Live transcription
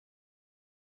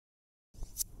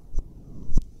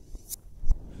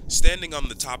Standing on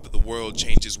the top of the world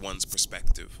changes one's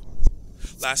perspective.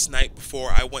 Last night, before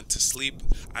I went to sleep,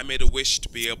 I made a wish to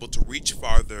be able to reach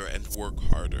farther and work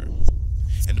harder.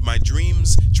 And my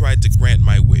dreams tried to grant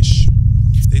my wish.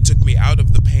 They took me out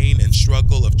of the pain and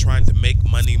struggle of trying to make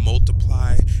money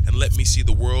multiply and let me see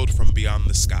the world from beyond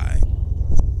the sky.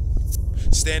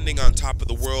 Standing on top of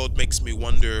the world makes me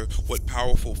wonder what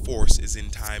powerful force is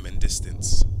in time and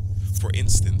distance. For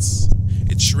instance,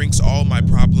 it shrinks all my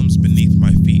problems beneath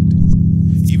my feet.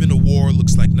 Even a war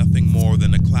looks like nothing more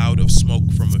than a cloud of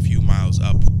smoke from a few miles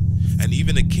up, and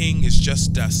even a king is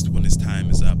just dust when his time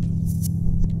is up.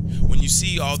 When you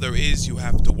see all there is, you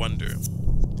have to wonder.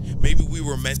 Maybe we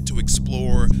were meant to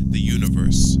explore the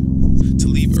universe, to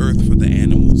leave Earth for the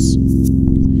animals.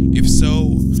 If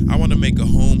so, I want to make a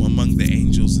home among the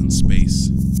angels in space,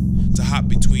 to hop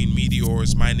between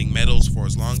meteors, mining metals for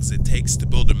as long as it takes to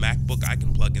build a MacBook I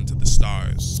can plug into the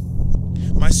stars.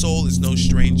 My soul is no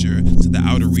stranger to the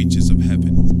outer reaches of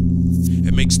heaven.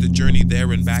 It makes the journey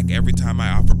there and back every time I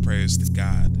offer prayers to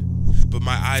God. But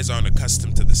my eyes aren't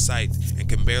accustomed to the sight and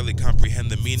can barely comprehend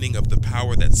the meaning of the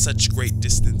power that such great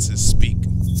distances speak.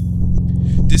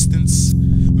 Distance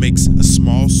makes a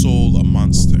small soul a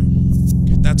monster.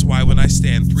 That's why when I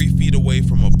stand 3 feet away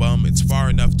from a bum, it's far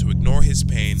enough to ignore his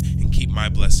pain and keep my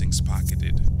blessings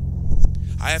pocketed.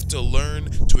 I have to learn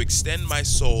to extend my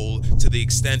soul to the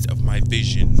extent of my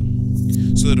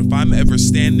vision, so that if I'm ever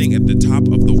standing at the top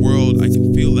of the world, I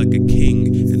can feel like a king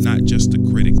and not just a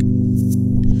critic.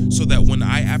 So that when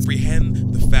I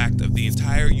apprehend the fact of the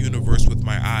entire universe with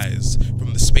my eyes,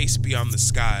 from the space beyond the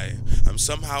sky, I'm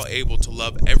somehow able to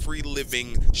love every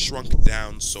living,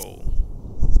 shrunk-down soul.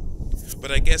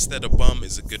 But I guess that a bum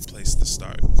is a good place to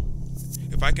start.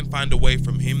 If I can find a way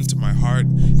from him to my heart,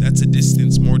 that's a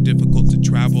distance more difficult to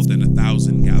travel than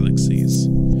 1,000 galaxies.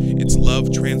 It's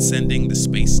love transcending the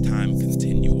space-time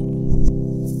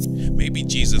continuum. Maybe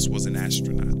Jesus was an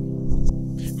astronaut.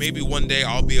 Maybe one day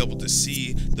I'll be able to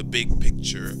see the big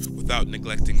picture without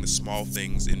neglecting the small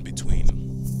things in between.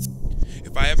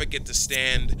 If I ever get to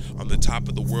stand on the top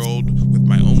of the world with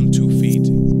my own 2 feet,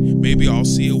 maybe I'll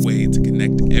see a way to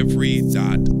connect every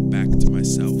dot back to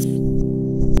myself.